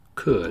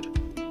could,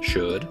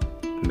 should,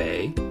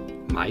 may,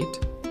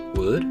 might,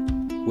 would,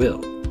 will.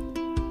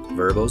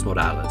 Verbos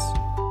Modales.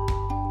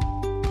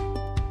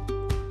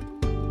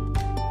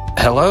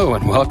 Hello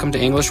and welcome to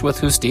English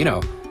with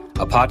Justino,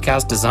 a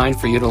podcast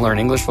designed for you to learn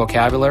English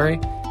vocabulary,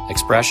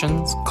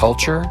 expressions,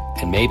 culture,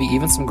 and maybe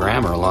even some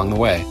grammar along the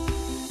way.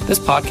 This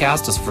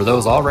podcast is for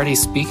those already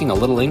speaking a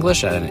little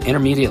English at an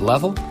intermediate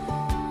level.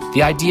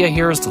 The idea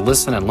here is to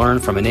listen and learn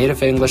from a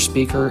native English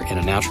speaker in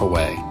a natural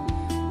way.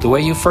 The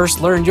way you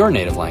first learned your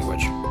native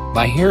language,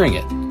 by hearing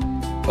it.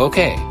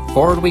 Okay,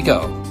 forward we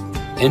go.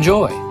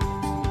 Enjoy!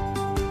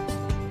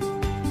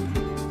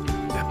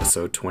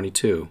 Episode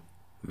 22,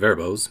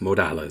 Verbos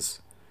Modales.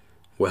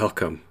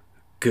 Welcome.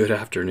 Good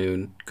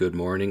afternoon, good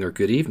morning, or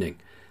good evening,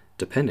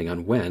 depending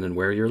on when and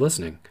where you're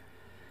listening.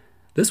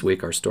 This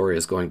week our story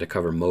is going to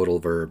cover modal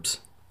verbs,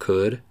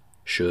 could,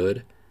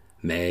 should,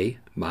 may,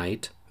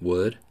 might,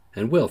 would,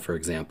 and will, for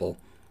example.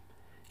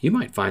 You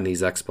might find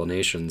these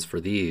explanations for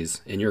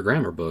these in your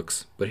grammar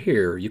books, but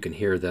here you can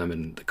hear them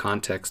in the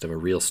context of a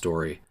real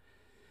story.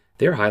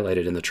 They are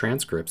highlighted in the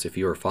transcripts if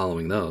you are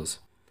following those.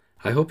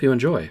 I hope you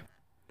enjoy.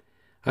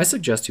 I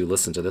suggest you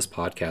listen to this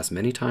podcast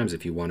many times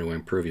if you want to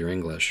improve your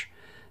English.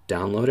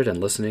 Download it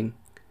and listening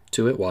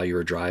to it while you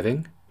are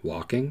driving,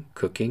 walking,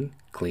 cooking,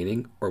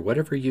 cleaning, or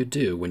whatever you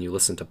do when you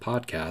listen to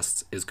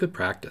podcasts is good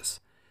practice.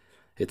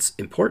 It's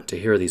important to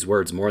hear these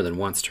words more than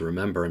once to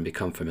remember and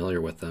become familiar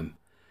with them.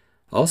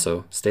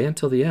 Also, stay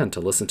until the end to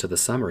listen to the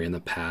summary in the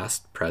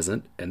past,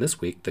 present, and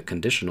this week the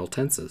conditional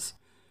tenses.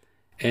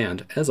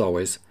 And, as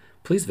always,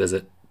 please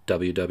visit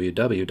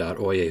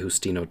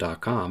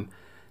www.oyejustino.com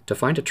to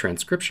find a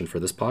transcription for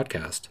this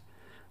podcast.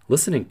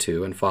 Listening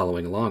to and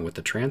following along with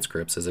the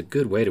transcripts is a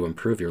good way to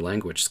improve your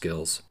language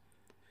skills.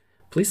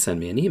 Please send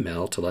me an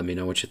email to let me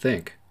know what you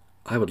think.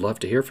 I would love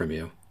to hear from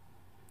you.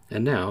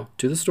 And now,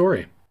 to the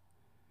story.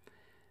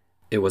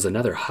 It was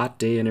another hot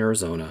day in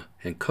Arizona,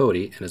 and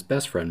Cody and his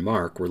best friend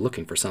Mark were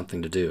looking for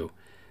something to do.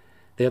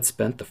 They had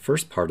spent the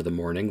first part of the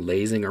morning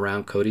lazing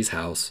around Cody's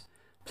house,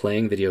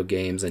 playing video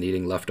games and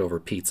eating leftover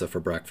pizza for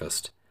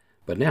breakfast.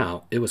 But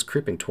now it was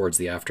creeping towards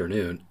the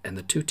afternoon, and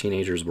the two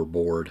teenagers were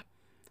bored.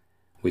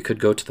 "We could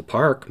go to the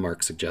park,"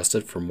 Mark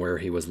suggested from where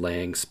he was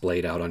laying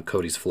splayed out on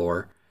Cody's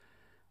floor.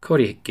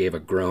 Cody gave a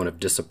groan of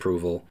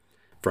disapproval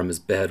from his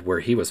bed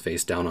where he was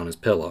face down on his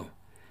pillow.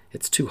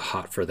 "It's too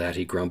hot for that,"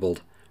 he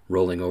grumbled,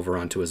 rolling over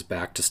onto his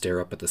back to stare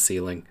up at the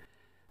ceiling.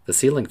 The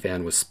ceiling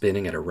fan was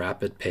spinning at a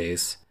rapid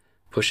pace,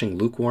 pushing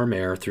lukewarm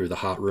air through the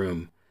hot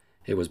room.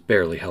 It was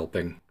barely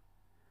helping.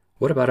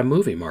 "What about a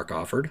movie?" Mark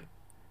offered.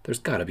 "There's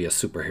got to be a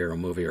superhero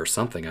movie or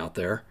something out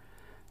there."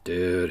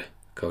 "Dude,"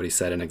 Cody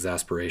said in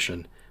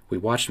exasperation, "we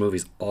watched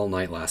movies all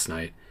night last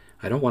night.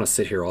 I don't want to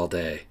sit here all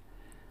day."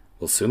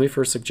 "Well, sue me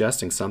for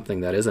suggesting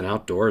something that isn't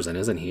outdoors and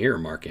isn't here,"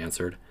 Mark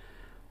answered.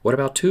 "What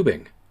about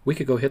tubing? We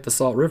could go hit the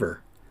Salt River."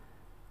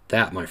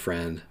 "That, my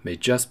friend, may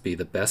just be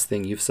the best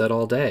thing you've said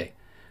all day,"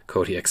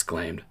 Cody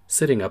exclaimed,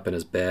 sitting up in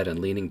his bed and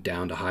leaning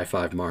down to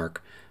high-five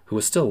Mark, who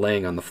was still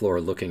laying on the floor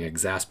looking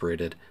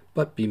exasperated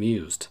but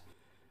bemused.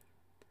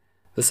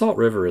 The Salt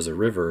River is a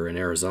river in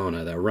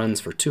Arizona that runs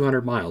for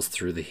 200 miles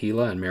through the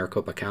Gila and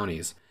Maricopa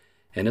counties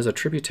and is a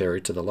tributary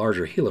to the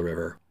larger Gila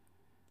River.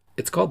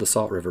 It's called the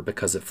Salt River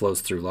because it flows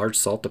through large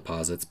salt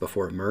deposits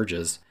before it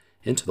merges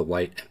into the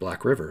White and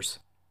Black Rivers,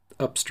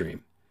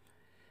 upstream.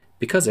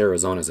 Because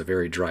Arizona is a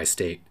very dry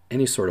state,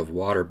 any sort of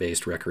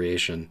water-based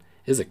recreation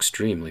is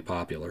extremely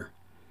popular.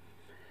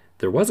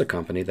 There was a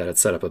company that had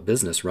set up a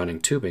business running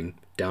tubing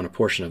down a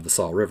portion of the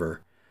Salt River,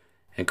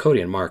 and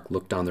Cody and Mark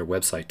looked on their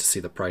website to see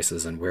the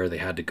prices and where they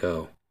had to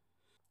go.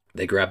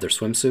 They grabbed their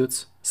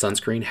swimsuits,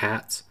 sunscreen,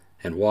 hats,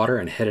 and water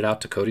and headed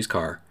out to Cody's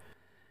car.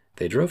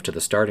 They drove to the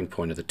starting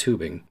point of the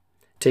tubing,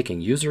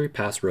 taking Usery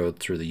Pass Road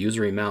through the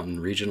Usery Mountain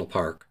Regional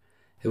Park.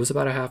 It was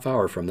about a half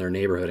hour from their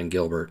neighborhood in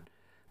Gilbert,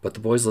 but the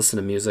boys listened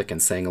to music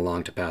and sang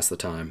along to pass the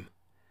time.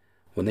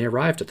 When they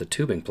arrived at the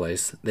tubing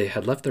place, they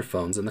had left their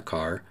phones in the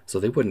car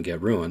so they wouldn't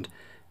get ruined,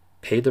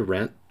 paid the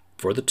rent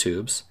for the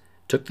tubes,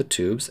 took the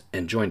tubes,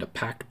 and joined a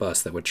packed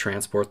bus that would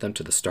transport them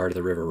to the start of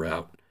the river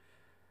route.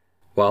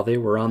 While they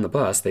were on the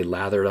bus, they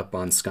lathered up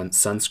on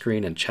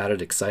sunscreen and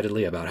chatted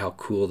excitedly about how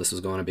cool this was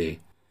going to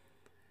be.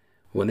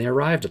 When they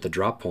arrived at the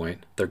drop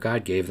point, their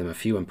guide gave them a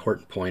few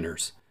important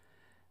pointers.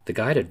 The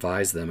guide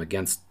advised them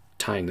against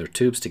tying their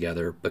tubes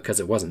together because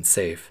it wasn't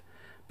safe,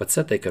 but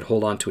said they could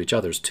hold on to each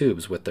other's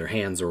tubes with their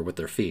hands or with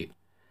their feet.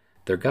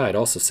 Their guide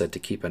also said to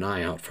keep an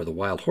eye out for the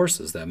wild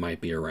horses that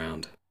might be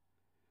around.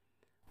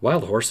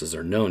 Wild horses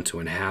are known to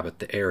inhabit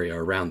the area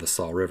around the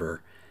Salt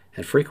River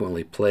and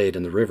frequently played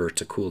in the river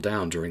to cool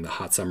down during the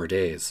hot summer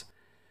days.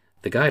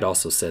 The guide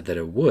also said that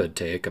it would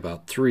take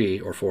about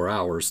 3 or 4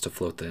 hours to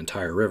float the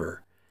entire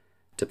river,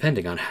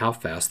 depending on how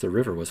fast the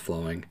river was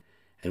flowing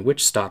and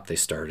which stop they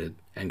started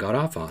and got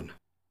off on.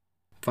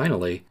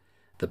 Finally,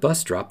 the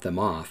bus dropped them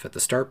off at the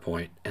start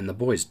point, and the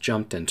boys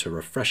jumped into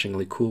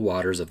refreshingly cool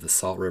waters of the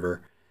Salt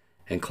River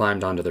and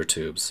climbed onto their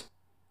tubes.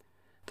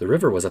 The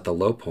river was at the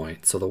low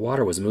point, so the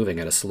water was moving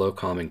at a slow,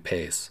 calming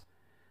pace.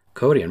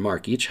 Cody and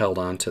Mark each held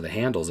on to the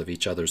handles of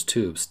each other's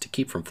tubes to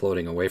keep from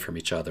floating away from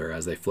each other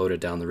as they floated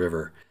down the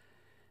river.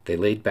 They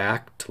laid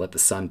back to let the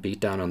sun beat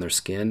down on their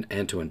skin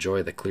and to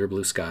enjoy the clear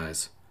blue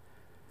skies.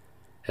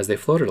 As they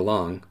floated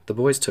along, the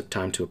boys took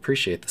time to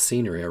appreciate the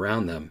scenery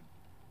around them.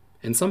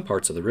 In some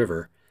parts of the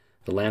river,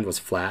 the land was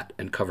flat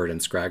and covered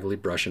in scraggly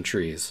brush and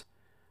trees.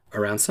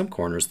 Around some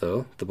corners,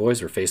 though, the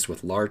boys were faced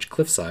with large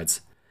cliff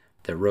sides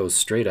that rose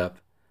straight up,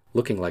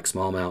 looking like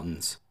small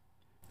mountains.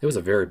 It was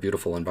a very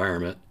beautiful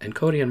environment, and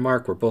Cody and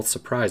Mark were both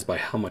surprised by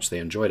how much they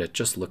enjoyed it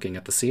just looking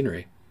at the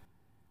scenery.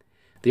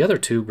 The other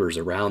tubers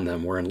around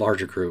them were in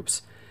larger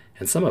groups,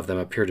 and some of them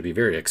appeared to be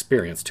very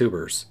experienced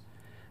tubers.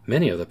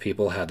 Many of the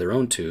people had their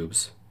own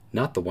tubes,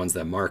 not the ones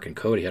that Mark and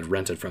Cody had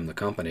rented from the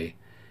company,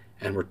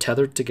 and were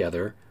tethered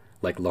together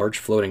like large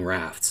floating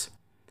rafts.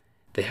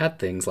 They had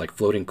things like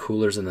floating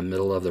coolers in the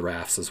middle of the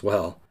rafts as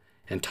well,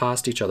 and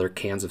tossed each other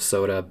cans of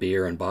soda,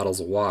 beer, and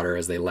bottles of water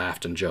as they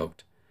laughed and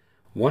joked.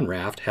 One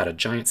raft had a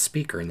giant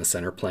speaker in the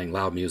center playing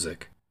loud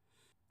music.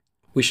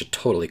 "We should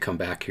totally come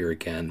back here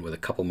again with a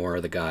couple more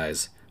of the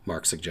guys,"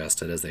 Mark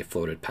suggested as they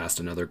floated past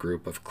another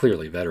group of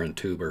clearly veteran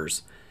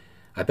tubers.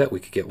 "I bet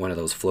we could get one of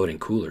those floating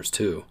coolers,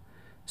 too."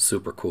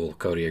 "Super cool,"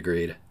 Cody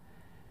agreed.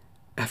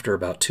 After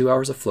about 2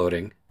 hours of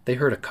floating, they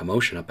heard a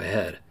commotion up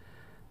ahead.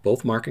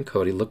 Both Mark and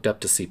Cody looked up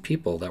to see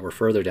people that were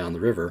further down the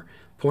river,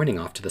 pointing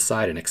off to the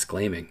side and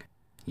exclaiming,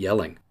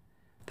 yelling.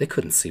 They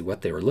couldn't see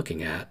what they were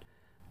looking at,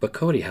 but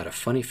Cody had a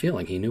funny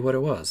feeling he knew what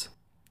it was.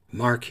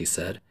 "Mark," he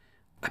said,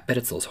 "I bet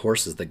it's those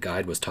horses the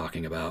guide was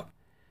talking about.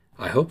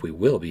 I hope we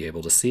will be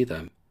able to see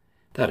them.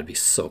 That'd be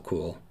so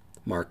cool."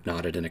 Mark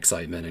nodded in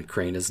excitement and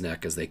craned his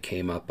neck as they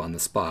came up on the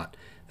spot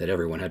that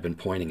everyone had been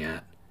pointing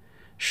at.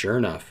 Sure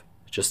enough,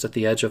 just at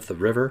the edge of the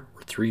river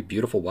were 3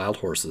 beautiful wild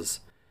horses.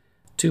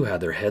 2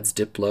 had their heads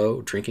dipped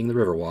low, drinking the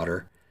river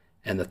water,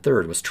 and the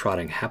 3rd was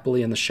trotting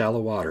happily in the shallow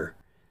water.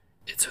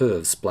 Its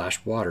hooves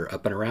splashed water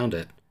up and around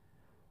it.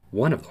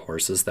 One of the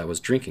horses that was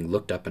drinking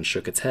looked up and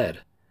shook its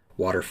head,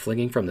 water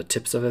flinging from the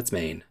tips of its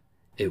mane.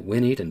 It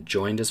whinnied and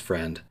joined his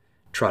friend,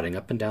 trotting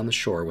up and down the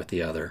shore with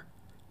the other.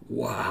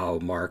 "Wow,"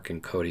 Mark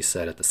and Cody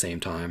said at the same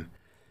time.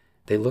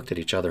 They looked at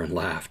each other and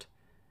laughed.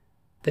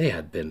 They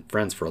had been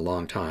friends for a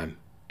long time,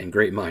 and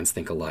great minds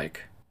think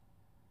alike.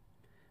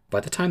 By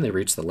the time they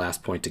reached the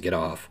last point to get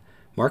off,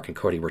 Mark and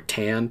Cody were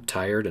tanned,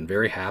 tired, and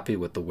very happy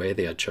with the way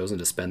they had chosen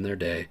to spend their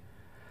day.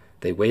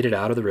 They waded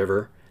out of the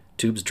river,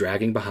 tubes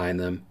dragging behind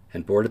them,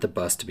 and boarded the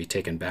bus to be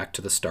taken back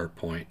to the start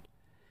point.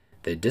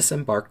 They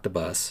disembarked the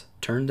bus,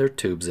 turned their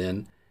tubes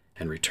in,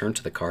 and returned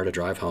to the car to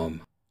drive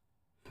home.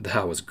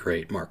 "That was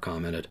great," Mark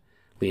commented,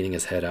 leaning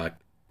his head out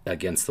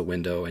against the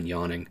window and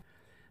yawning.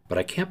 "But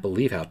I can't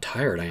believe how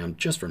tired I am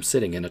just from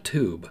sitting in a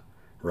tube."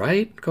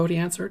 "Right?" Cody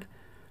answered.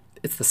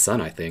 "It's the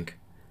sun, I think.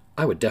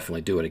 I would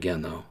definitely do it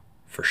again, though."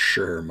 "For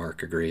sure,"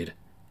 Mark agreed.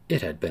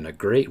 It had been a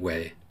great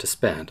way to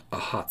spend a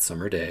hot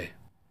summer day.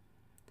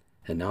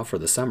 And now for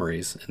the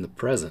summaries in the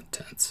present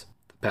tense,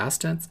 the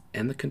past tense,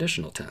 and the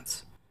conditional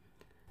tense.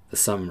 The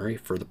summary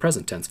for the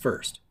present tense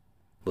first.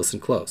 Listen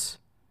close.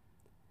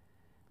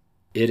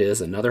 It is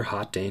another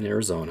hot day in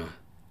Arizona,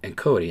 and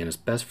Cody and his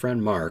best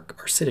friend Mark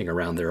are sitting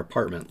around their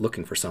apartment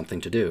looking for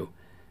something to do.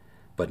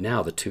 But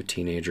now the 2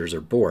 teenagers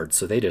are bored,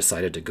 so they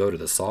decided to go to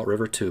the Salt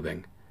River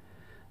tubing.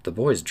 The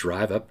boys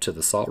drive up to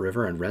the Salt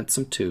River and rent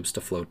some tubes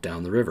to float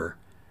down the river.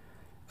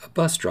 A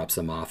bus drops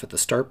them off at the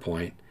start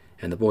point,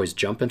 and the boys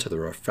jump into the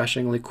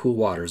refreshingly cool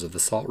waters of the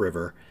Salt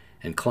River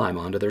and climb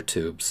onto their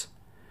tubes.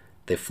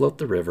 They float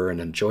the river and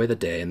enjoy the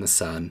day in the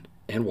sun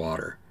and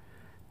water.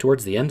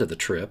 Towards the end of the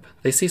trip,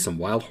 they see some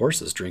wild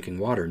horses drinking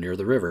water near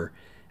the river,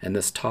 and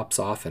this tops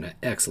off an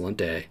excellent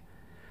day.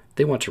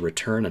 They want to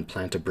return and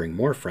plan to bring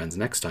more friends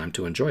next time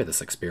to enjoy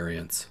this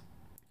experience.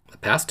 The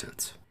past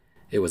tense.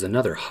 It was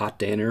another hot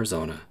day in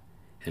Arizona,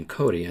 and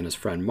Cody and his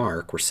friend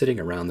Mark were sitting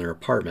around their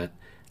apartment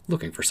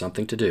looking for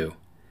something to do.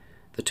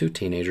 The 2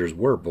 teenagers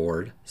were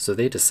bored, so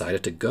they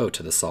decided to go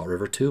to the Salt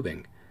River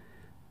tubing.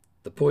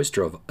 The boys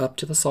drove up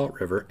to the Salt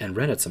River and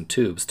rented some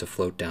tubes to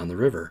float down the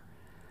river.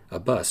 A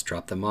bus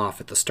dropped them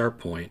off at the start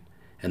point,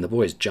 and the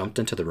boys jumped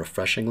into the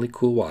refreshingly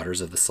cool waters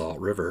of the Salt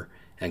River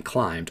and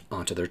climbed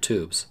onto their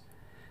tubes.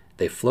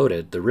 They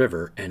floated the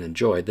river and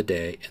enjoyed the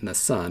day in the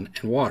sun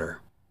and water.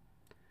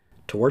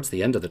 Towards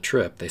the end of the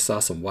trip, they saw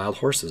some wild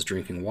horses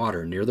drinking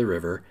water near the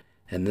river,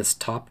 and this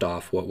topped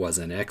off what was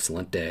an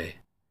excellent day.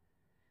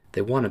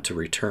 They wanted to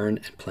return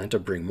and plan to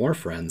bring more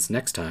friends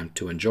next time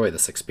to enjoy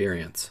this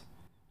experience.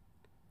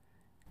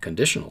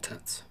 Conditional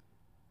tense.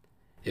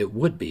 It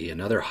would be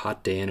another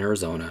hot day in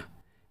Arizona,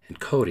 and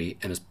Cody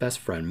and his best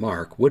friend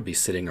Mark would be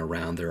sitting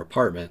around their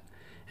apartment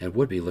and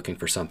would be looking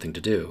for something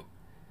to do.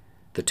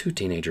 The 2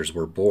 teenagers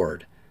were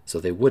bored, so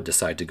they would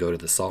decide to go to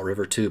the Salt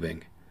River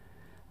tubing.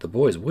 The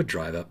boys would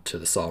drive up to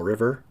the Salt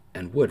River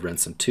and would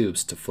rent some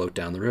tubes to float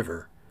down the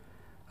river.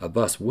 A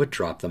bus would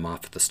drop them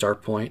off at the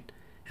start point,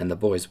 and the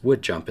boys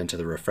would jump into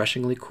the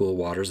refreshingly cool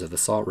waters of the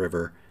Salt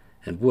River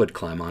and would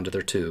climb onto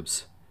their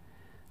tubes.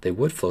 They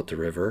would float the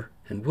river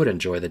and would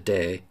enjoy the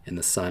day in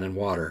the sun and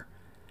water.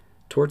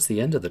 Towards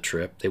the end of the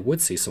trip, they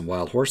would see some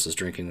wild horses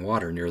drinking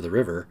water near the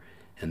river,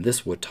 and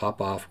this would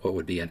top off what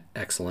would be an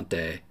excellent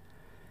day.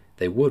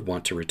 They would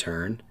want to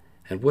return,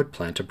 and would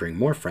plan to bring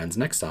more friends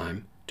next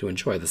time to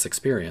enjoy this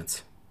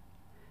experience.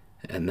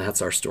 And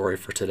that's our story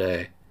for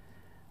today.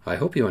 I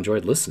hope you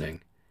enjoyed listening,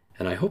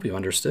 and I hope you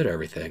understood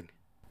everything.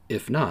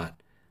 If not,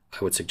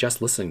 I would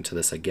suggest listening to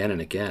this again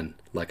and again,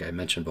 like I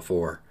mentioned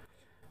before.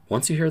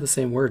 Once you hear the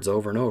same words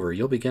over and over,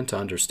 you'll begin to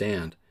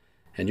understand,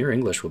 and your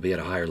English will be at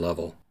a higher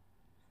level.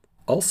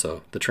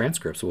 Also, the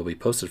transcripts will be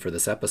posted for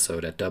this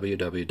episode at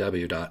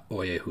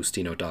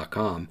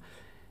www.oyejustino.com,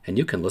 and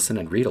you can listen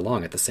and read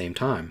along at the same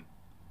time.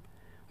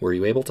 Were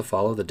you able to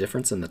follow the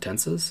difference in the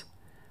tenses?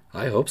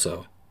 I hope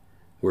so.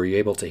 Were you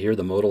able to hear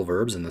the modal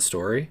verbs in the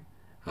story?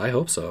 I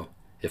hope so.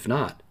 If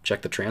not,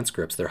 check the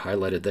transcripts, they're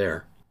highlighted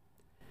there.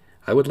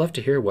 I would love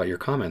to hear what your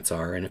comments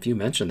are, and if you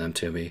mention them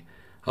to me,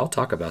 I'll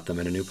talk about them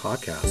in a new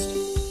podcast.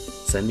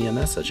 Send me a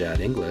message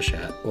at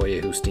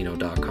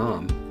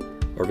english@oyejustino.com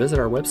or visit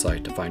our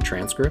website to find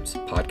transcripts,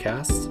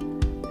 podcasts,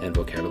 and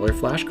vocabulary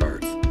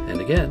flashcards. And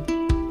again,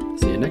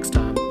 see you next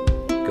time.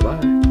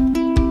 Goodbye.